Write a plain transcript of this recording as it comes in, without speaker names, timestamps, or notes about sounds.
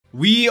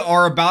We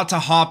are about to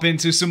hop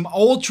into some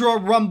Ultra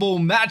Rumble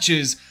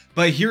matches,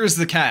 but here's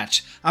the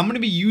catch. I'm going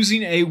to be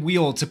using a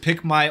wheel to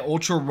pick my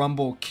Ultra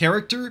Rumble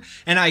character,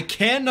 and I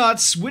cannot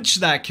switch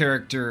that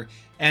character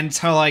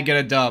until I get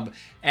a dub.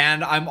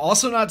 And I'm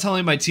also not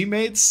telling my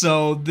teammates,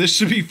 so this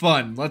should be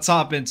fun. Let's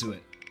hop into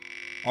it.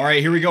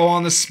 Alright, here we go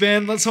on the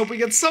spin. Let's hope we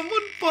get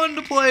someone fun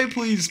to play.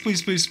 Please,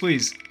 please, please,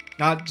 please.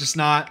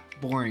 Not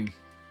boring.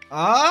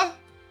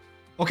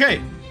 Okay.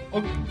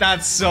 Oh,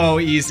 that's so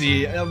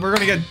easy. We're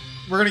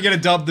gonna get a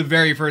dub the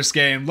very first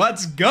game.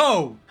 Let's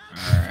go!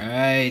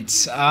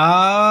 Alright,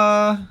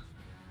 I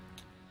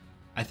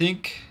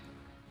think,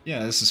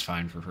 yeah, this is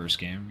fine for first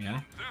game,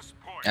 yeah?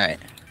 Alright.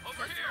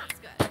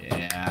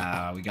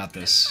 Yeah, we got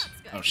this.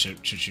 Oh, shoot.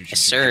 Yes,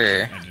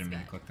 sir. I didn't mean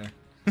to click there.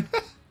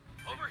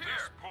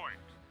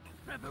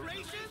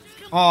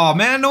 Oh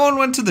man, no one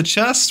went to the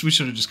chest. We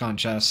should have just gone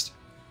chest.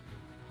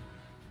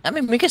 I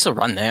mean, we can still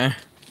run there.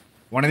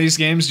 One of these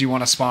games, do you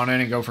want to spawn in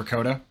and go for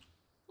Coda?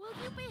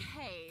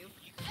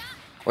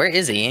 Where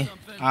is he?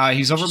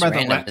 He's over Just by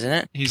random, isn't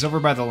it? He's over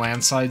by the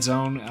landslide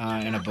zone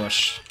in a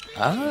bush.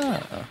 Oh.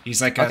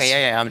 He's like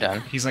Okay, yeah, I'm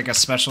done. He's like a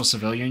special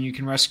civilian you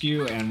can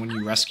rescue, and when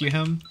you rescue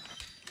him,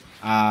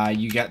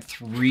 you get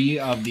 3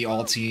 of the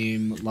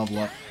all-team level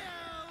up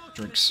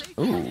drinks.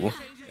 Ooh.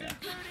 Yeah,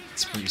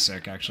 it's pretty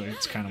sick actually.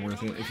 It's kind of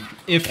worth it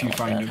if you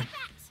find him.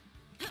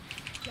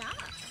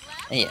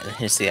 Yeah,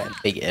 here's the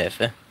big if.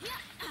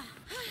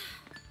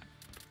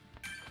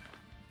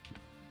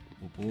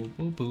 Boop,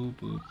 boop, boop,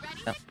 boop.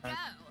 Oh.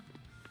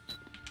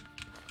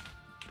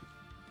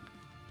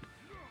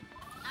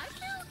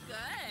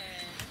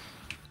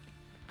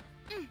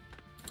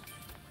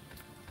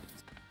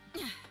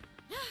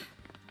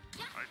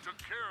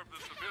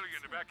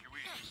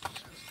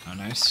 Oh,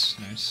 nice,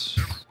 nice.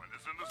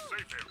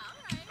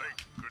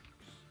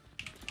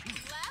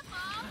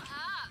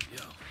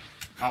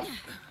 Oh. Okay.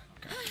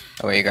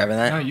 Oh, were you grabbing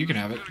that? No, you can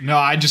have it. No,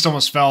 I just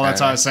almost fell.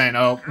 That's what I was saying.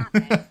 Oh.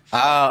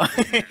 Oh.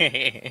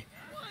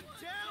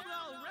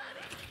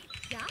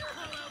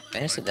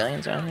 Any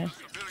civilians around here?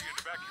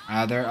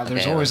 There's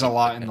Okay, always a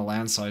lot in the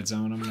landslide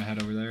zone. I'm gonna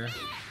head over there.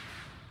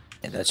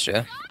 Yeah, that's true.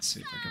 Let's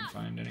see if I can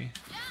find any.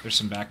 There's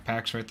some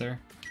backpacks right there.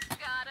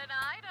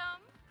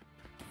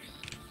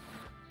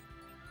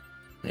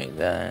 Need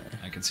that.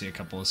 I can see a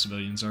couple of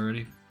civilians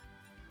already.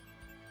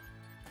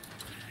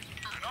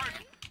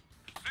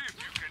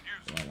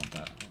 Oh, I want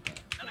that.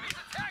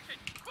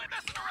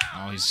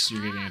 Oh,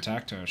 you're getting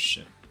attacked? Oh,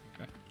 shit.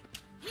 Okay.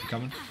 You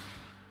coming?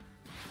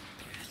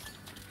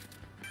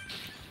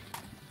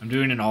 I'm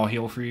doing an all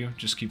heal for you.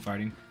 Just keep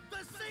fighting.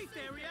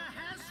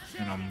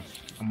 And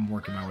I'm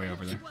working my way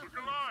over there.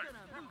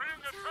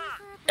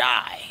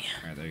 Die.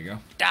 Alright, there you go.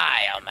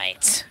 Die, all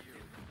mates.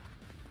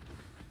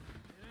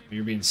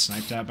 You're being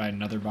sniped at by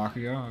another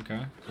Bakugo?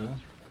 Okay, cool.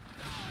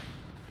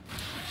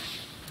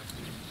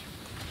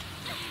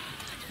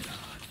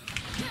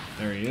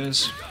 There he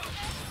is.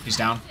 He's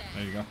down.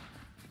 There you go.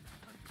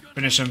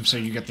 Finish him so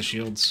you get the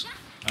shields.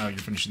 Oh, you're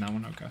finishing that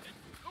one? Okay.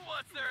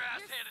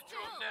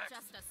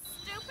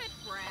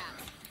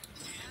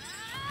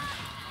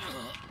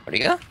 Where'd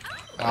he go?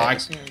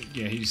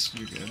 Yeah,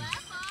 you're good.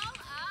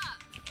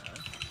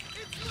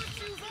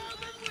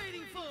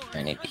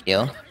 I need to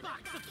heal.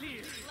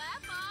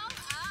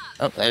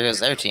 Oh, there goes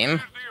their team.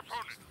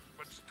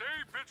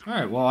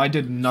 Alright, well, I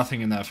did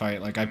nothing in that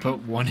fight. Like, I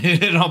put 1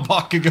 hit on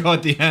Bakugo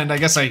at the end. I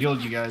guess I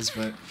healed you guys,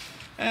 but...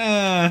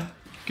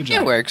 good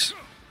job. It works.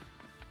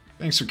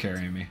 Thanks for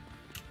carrying me.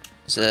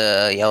 There's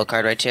a yellow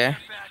card right here.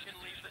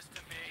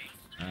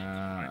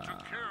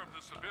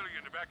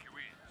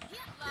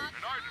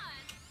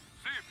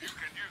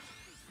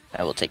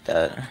 I will take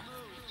that.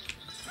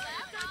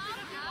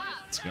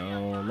 Let's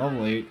go.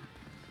 Level 8.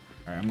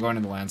 Alright, I'm going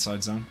to the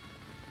landslide zone.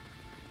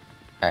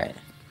 Alright.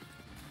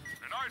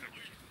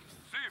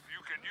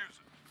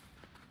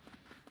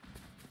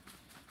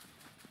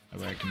 That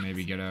way I can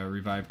maybe get a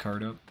revive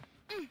card up.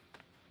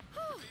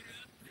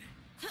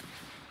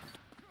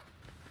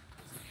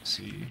 Let's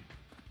see.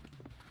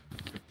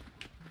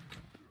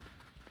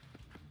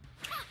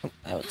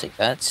 I will take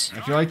that.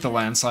 I feel like the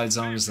landslide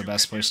zone is the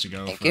best place to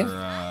go Thank for you.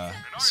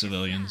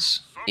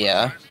 Civilians.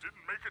 Yeah.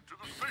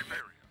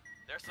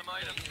 There's some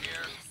items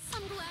here.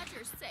 I'm glad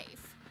you're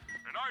safe.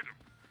 An item.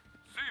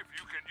 See if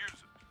you can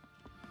use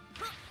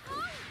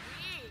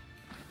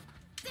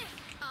it.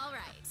 All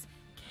right,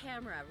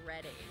 camera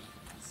ready.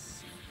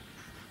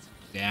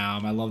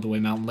 Damn, I love the way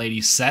Mountain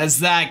Lady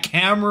says that.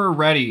 Camera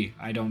ready.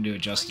 I don't do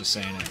it justice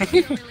saying it.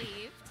 Feel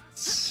relieved?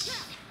 It's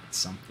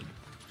something.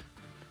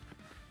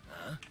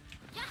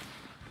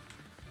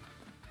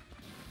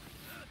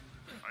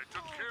 I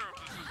took care of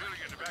the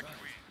civilian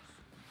evacuees.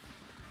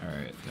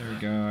 Alright, there we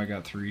go. I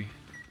got 3.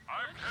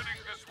 I'm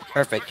heading this way.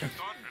 Perfect. On an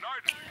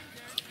item.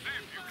 See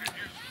if you can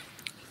use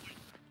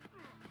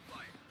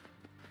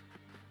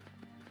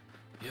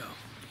it.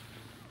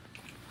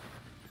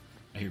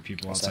 I hear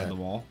people What's outside that? the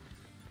wall.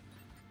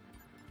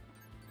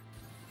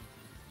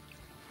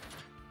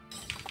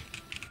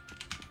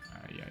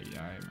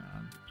 Yeah,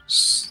 man.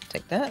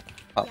 Take that.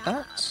 Pop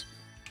that.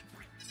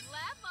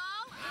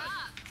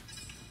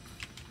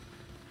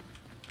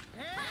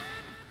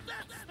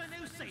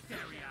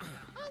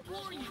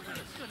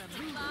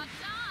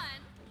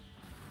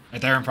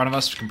 Right there in front of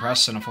us,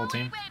 compressed in a full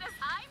team.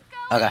 I'm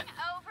Okay. going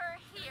over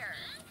here.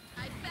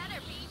 I better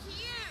be huge.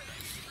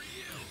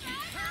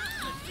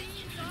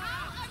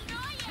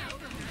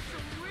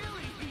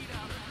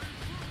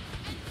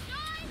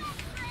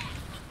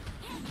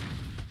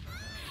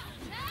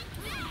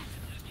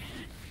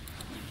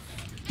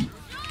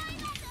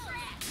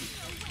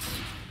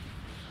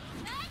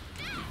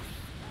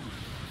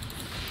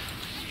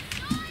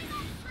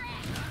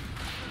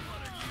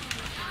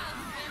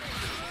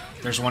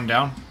 There's one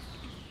down.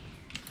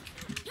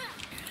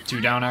 Two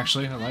down,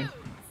 actually. I lied. No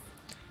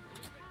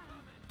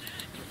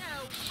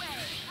way.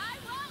 I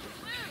won't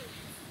lose.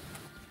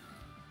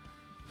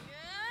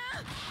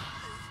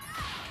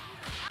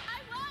 I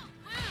won't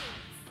lose.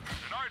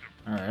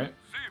 An item. Alright.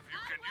 See if you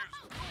can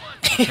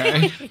use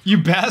it. Okay. You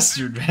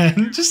bastard,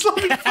 man. Just let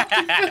me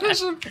fucking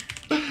finish him.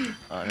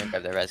 Oh, let me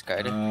grab the res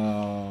card.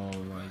 Oh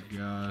my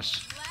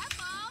gosh.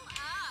 Level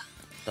up.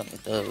 Don't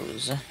need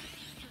those.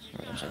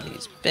 Those are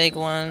these big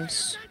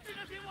ones.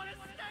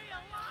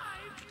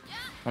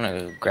 I'm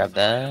gonna go grab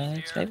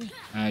that, maybe?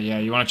 Yeah,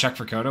 you want to check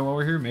for Koda while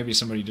we're here? Maybe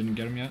somebody didn't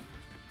get him yet.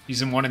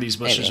 He's in one of these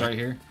bushes Maybe. right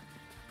here.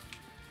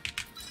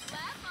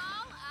 Level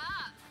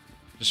up.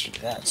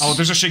 Just... That's... Oh,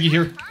 there's a Shiggy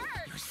here.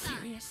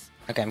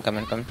 Okay, I'm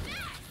coming,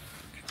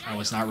 I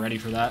was not ready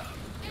for that.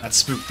 That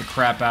spooked the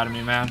crap out of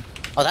me, man.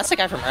 Oh, that's the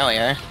guy from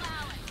earlier.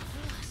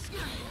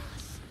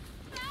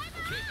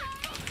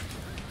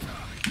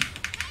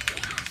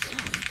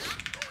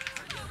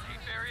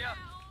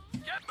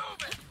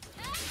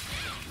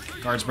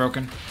 Guard's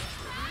broken.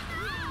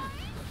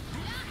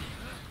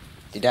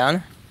 He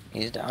down?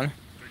 He's down.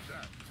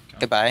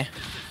 Goodbye.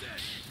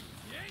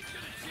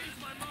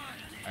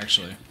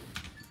 Actually.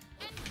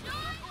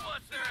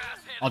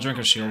 I'll drink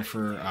a shield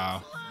for,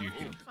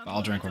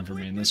 I'll drink one for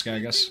me and this guy, I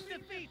guess.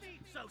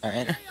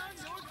 Alright.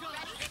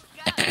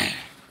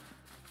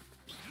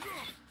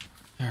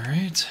 Alright. An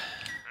item.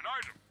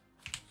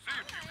 See if you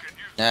can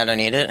use No, I don't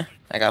need it.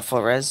 I got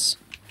full res.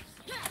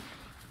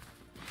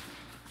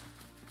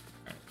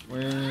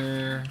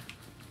 Where...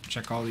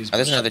 Check all these Oh,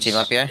 there's another team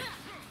up here. careful.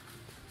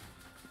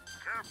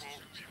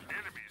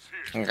 Enemies I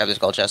here. can grab this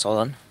gold chest, hold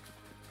on.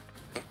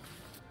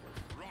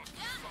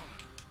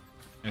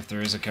 If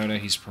there is a Koda,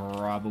 he's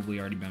probably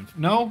already been...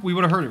 No, we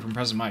would have heard it from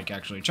President Mike,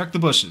 actually. Check the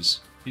bushes.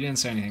 He didn't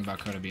say anything about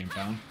Koda being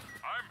found.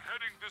 I'm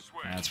heading this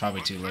way. Yeah, it's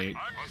probably too late.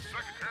 I'm a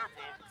second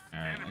careful.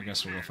 Alright, I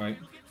guess we'll go fight.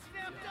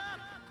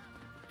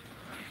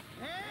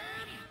 I'm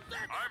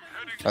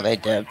heading Oh, they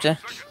dipped. second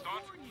thought.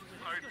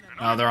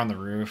 Oh, they're on the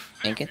roof.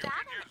 Think it. That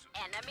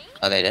an enemy?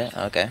 Oh, they did?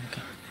 Okay.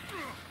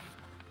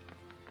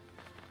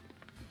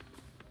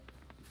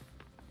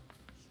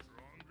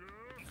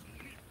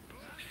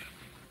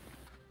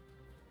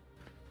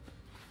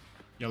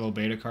 Yellow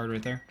beta card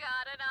right there.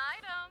 Got an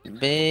item.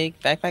 Big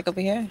backpack over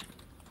here?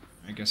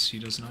 I guess he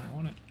does not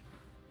want it.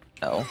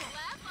 No. Level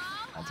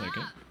I'll take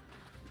it.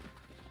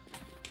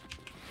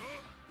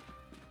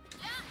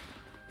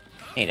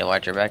 Need a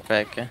larger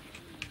backpack.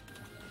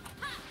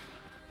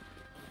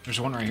 There's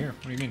one right here.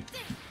 What do you mean?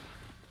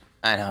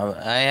 I know.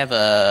 I have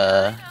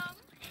a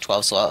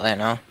 12 slot. I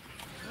know.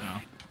 No.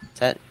 Is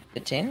that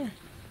 15?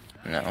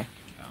 No. No. An item.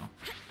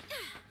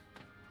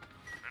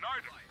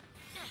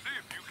 See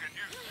if you can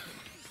use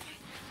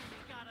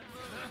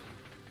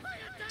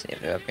it. See if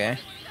they're up here.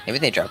 Maybe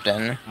they dropped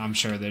in. I'm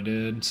sure they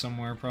did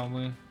somewhere,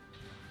 probably.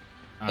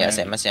 Yeah, I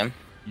see him.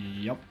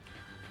 Yep.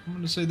 I'm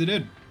gonna say they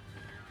did.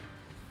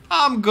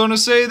 I'm gonna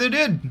say they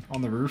did!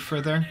 On the roof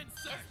right there.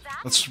 Is that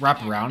Let's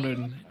wrap around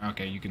and...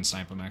 Okay, you can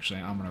snipe him, actually.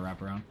 I'm gonna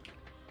wrap around.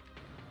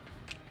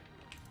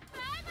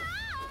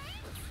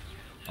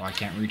 Oh, I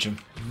can't reach him.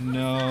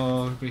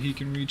 No, but he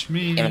can reach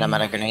me. Give me that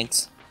amount of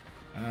grenades.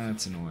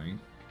 That's annoying.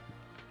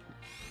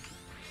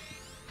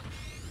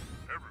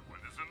 Everyone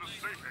is in the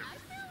safe area.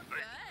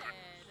 good?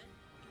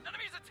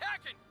 Enemies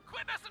attacking!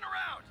 Quit messing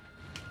around!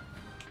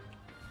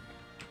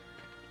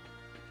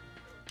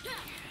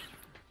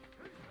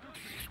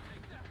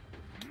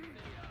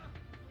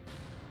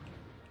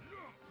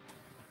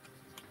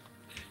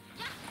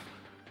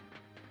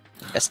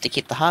 Best to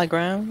keep the high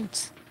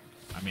ground.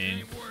 I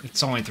mean,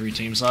 it's only 3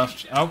 teams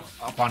left. Oh,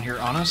 up on here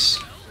on us.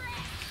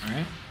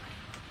 Alright.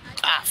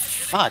 Ah,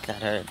 fuck,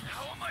 that hurt.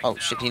 Oh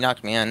shit, he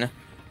knocked me in.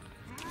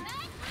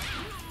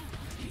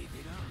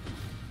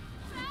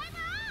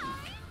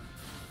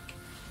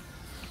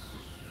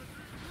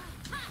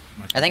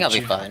 I think I'll be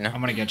fine. I'm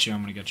gonna get you,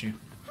 I'm gonna get you.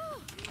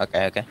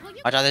 Okay, okay.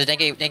 Watch out, there's a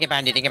dinky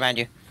behind you, dinky behind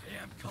you.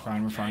 We're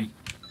fine, we're fine.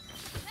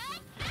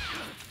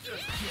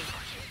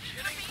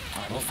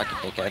 Oh, don't fucking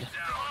take it. Being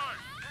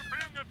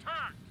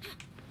attacked!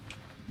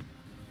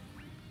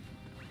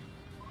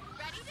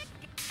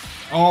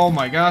 Oh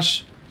my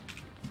gosh.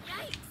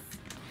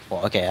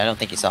 Well, okay, I don't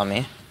think he saw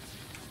me.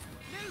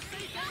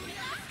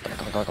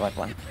 Come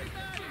on.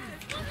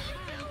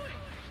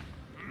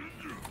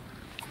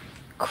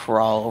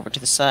 Crawl over to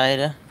the side.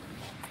 I'm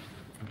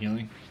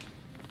healing.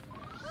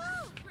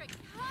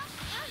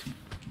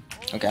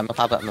 Okay, I'm gonna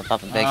pop up, a big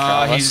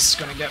Ah, crawl. he's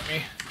gonna get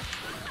me.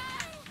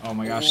 Oh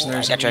my gosh, Ooh,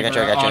 there's I got you, I got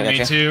you, I a got you, on I me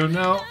got too.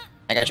 No.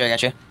 I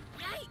got you.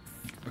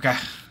 Okay. I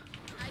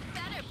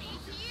better be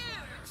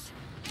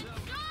huge.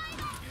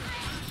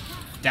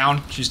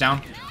 Down. She's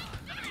down.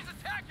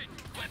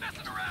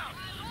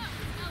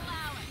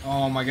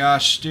 Oh my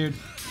gosh, dude.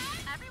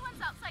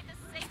 Everyone's outside the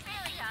safe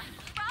area.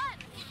 Run!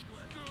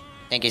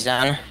 Think he's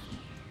down.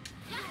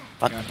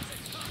 Fuck. Okay.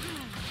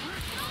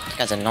 This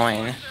guy's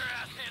annoying.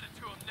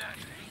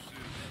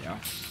 Yeah.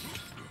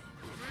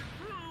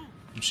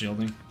 I'm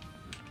shielding.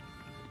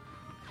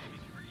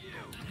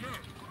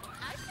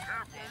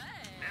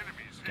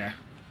 Okay.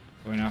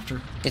 Going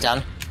after. He's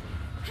down.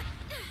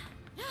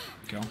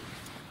 Go.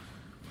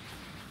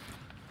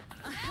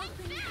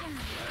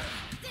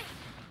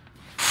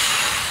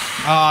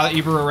 Ah,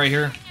 Ibero right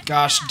here.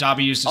 Gosh,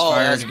 Dobby used his Oh,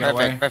 fire that's to get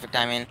perfect. away. Perfect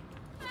timing.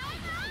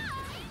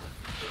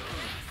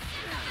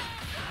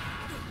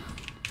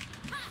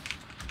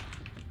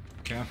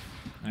 Okay.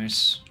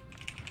 Nice.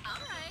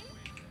 Alright.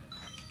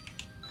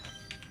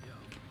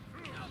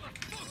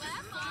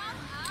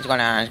 He's going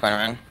around. He's going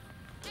around.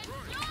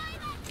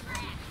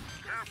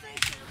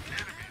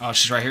 Oh,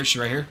 she's right here. She's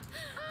right here.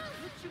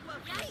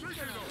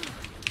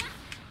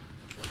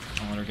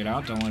 Don't let her get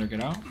out. Don't let her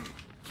get out.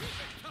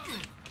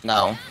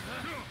 No.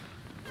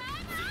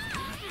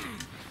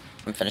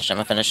 I'm finished.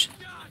 I'm finished.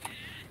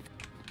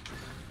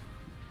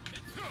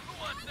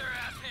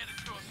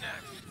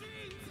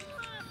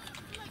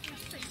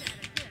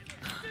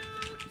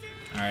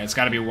 Alright, it's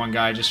gotta be one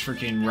guy just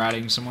freaking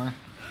ratting somewhere.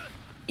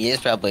 He is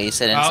probably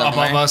sitting Oh,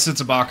 somewhere. above us,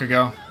 it's a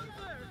Bakugo.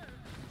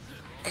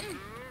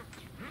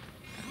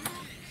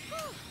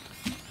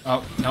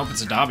 Oh, nope,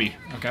 it's a Dobby.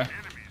 Okay.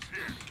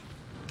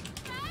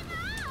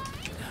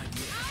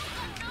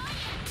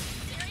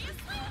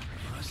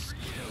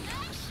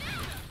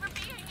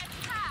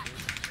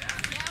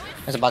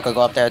 There's a Bakugo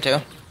up there too.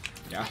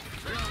 Yeah.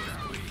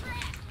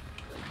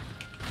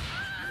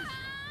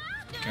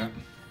 Okay.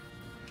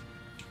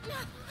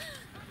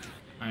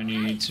 I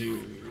need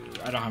to...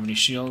 I don't have any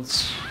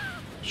shields.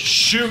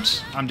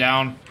 Shoot! I'm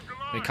down.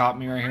 They caught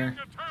me right here.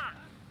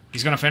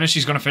 He's gonna finish.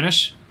 He's gonna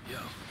finish.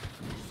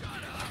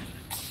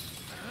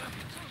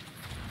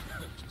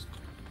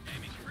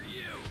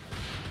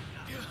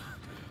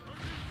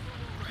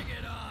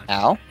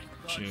 Ow.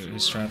 Shoot,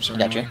 his traps are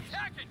Got you. annoying.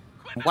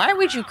 Why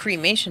would you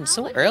cremation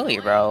so early,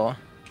 bro?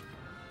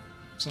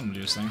 Something to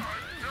do this thing.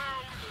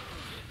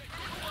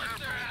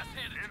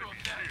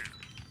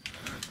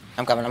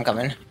 I'm coming. I'm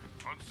coming. On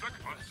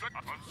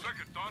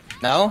second thought,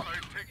 No? I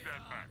take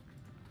that back.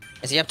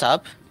 Is he up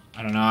top?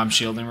 I don't know. I'm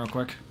shielding real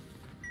quick.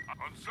 On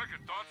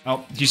second thought,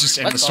 Oh, he's just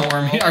in Let's the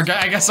storm. go. Our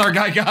guy, I guess our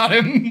guy got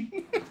him.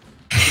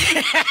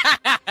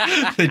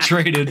 They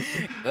traded.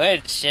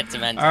 Good shit,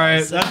 man. All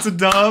right, that's a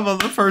dub on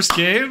the first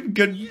game.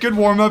 Good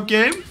warm up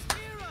game.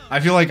 I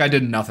feel like I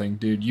did nothing,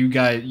 dude.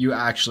 You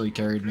actually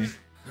carried me.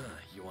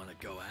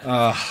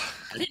 I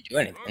didn't do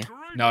anything.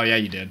 No, yeah,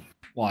 you did.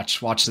 Watch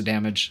the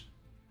damage.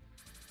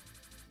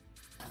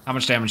 How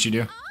much damage you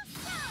do?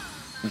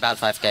 About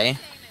 5k.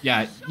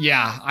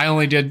 Yeah. I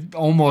only did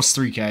almost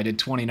 3k. I did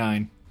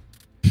 29.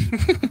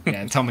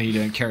 Yeah, tell me you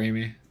didn't carry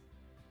me.